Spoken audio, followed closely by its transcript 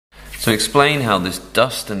So explain how this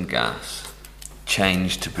dust and gas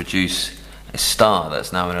change to produce a star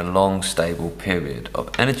that's now in a long stable period of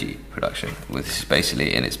energy production, which is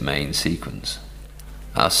basically in its main sequence.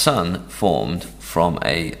 Our sun formed from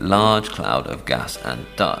a large cloud of gas and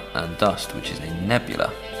dust, which is a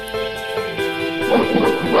nebula.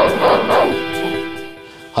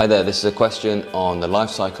 Hi there, this is a question on the life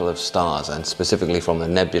cycle of stars, and specifically from the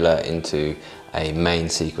nebula into a main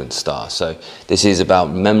sequence star. So this is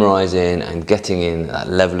about memorising and getting in that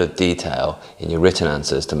level of detail in your written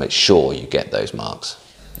answers to make sure you get those marks.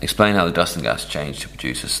 Explain how the dust and gas change to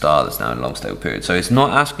produce a star that's now in a long stable period. So it's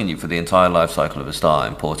not asking you for the entire life cycle of a star,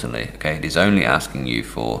 importantly, okay? It is only asking you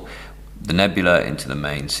for the nebula into the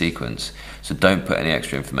main sequence. So don't put any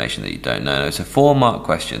extra information that you don't know. It's a 4-mark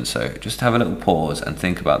question, so just have a little pause and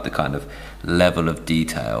think about the kind of level of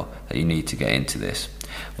detail that you need to get into this.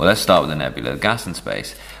 Well, let's start with the nebula, gas in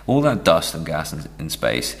space. All that dust and gas in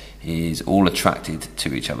space is all attracted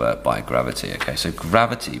to each other by gravity, okay? So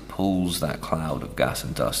gravity pulls that cloud of gas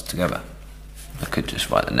and dust together. I could just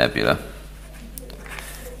write the nebula.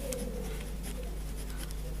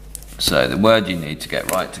 So the word you need to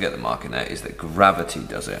get right to get the mark in there is that gravity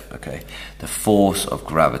does it, okay? The force of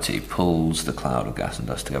gravity pulls the cloud of gas and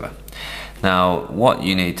dust together. Now, what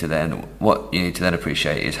you need to then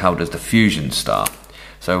appreciate is how does the fusion start?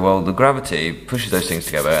 So, well, the gravity pushes those things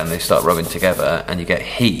together and they start rubbing together and you get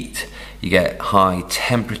heat, you get high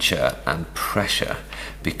temperature and pressure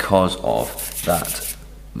because of that.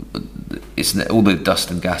 All the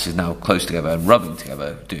dust and gas is now close together and rubbing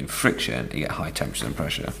together, doing friction, you get high temperature and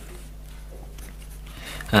pressure.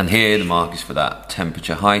 And here the mark is for that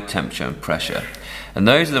temperature, high temperature and pressure. And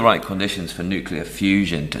those are the right conditions for nuclear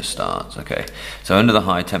fusion to start, okay? So under the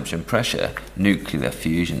high temperature and pressure, nuclear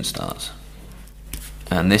fusion starts.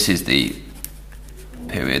 And this is the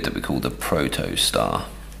period that we call the protostar.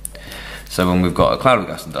 So when we've got a cloud of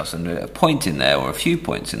gas and dust and a point in there, or a few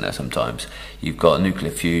points in there sometimes, you've got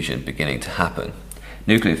nuclear fusion beginning to happen.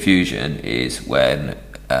 Nuclear fusion is when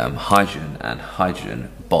hydrogen and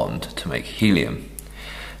hydrogen bond to make helium.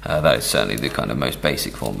 That is certainly the kind of most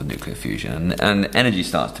basic form of nuclear fusion, and energy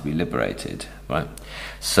starts to be liberated, right?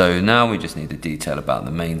 So now we just need the detail about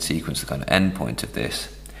the main sequence, the kind of end point of this.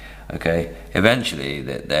 Okay, eventually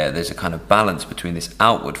there's a kind of balance between this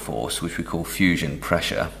outward force, which we call fusion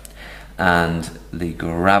pressure, and the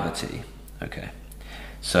gravity. Okay,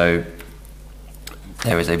 so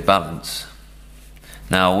there is a balance.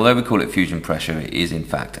 Now, although we call it fusion pressure, it is in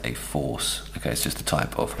fact a force. Okay, it's just a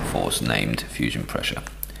type of force named fusion pressure.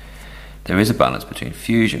 There is a balance between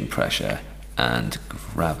fusion pressure and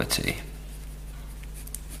gravity.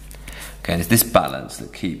 Okay, and it's this balance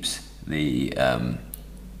that keeps the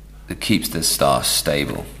star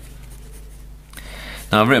stable.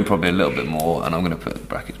 Now I've written probably a little bit more, and I'm going to put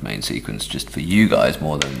brackets main sequence just for you guys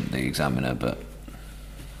more than the examiner, but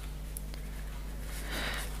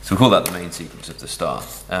so we'll call that the main sequence of the star.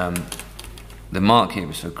 The mark here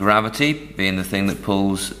is for gravity being the thing that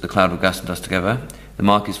pulls the cloud of gas and dust together. The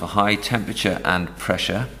mark is for high temperature and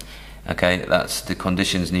pressure. Okay, that's the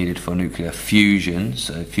conditions needed for nuclear fusion.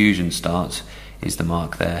 So fusion starts is the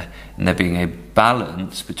mark there, and there being a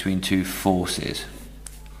balance between two forces.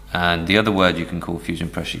 And the other word you can call fusion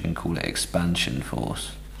pressure, you can call it expansion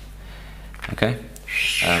force. Okay,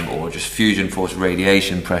 or just fusion force,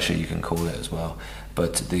 radiation pressure, you can call it as well.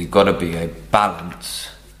 But there's got to be a balance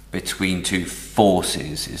between two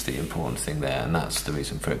forces is the important thing there, and that's the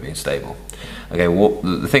reason for it being stable. Okay,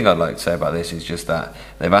 the thing I'd like to say about this is just that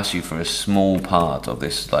they've asked you for a small part of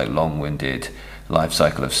this like long-winded life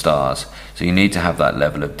cycle of stars, so you need to have that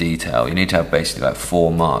level of detail. You need to have basically like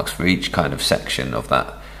 4 marks for each kind of section of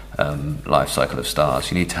that life cycle of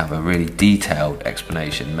stars. You need to have a really detailed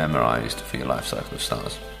explanation memorised for your life cycle of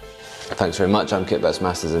stars. Thanks very much. I'm Kit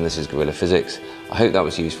Masters and this is Gorilla Physics. I hope that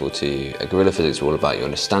was useful to you. Gorilla Physics is all about you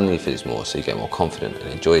understanding your physics more, so you get more confident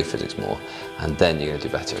and enjoy your physics more, and then you're going to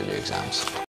do better in your exams.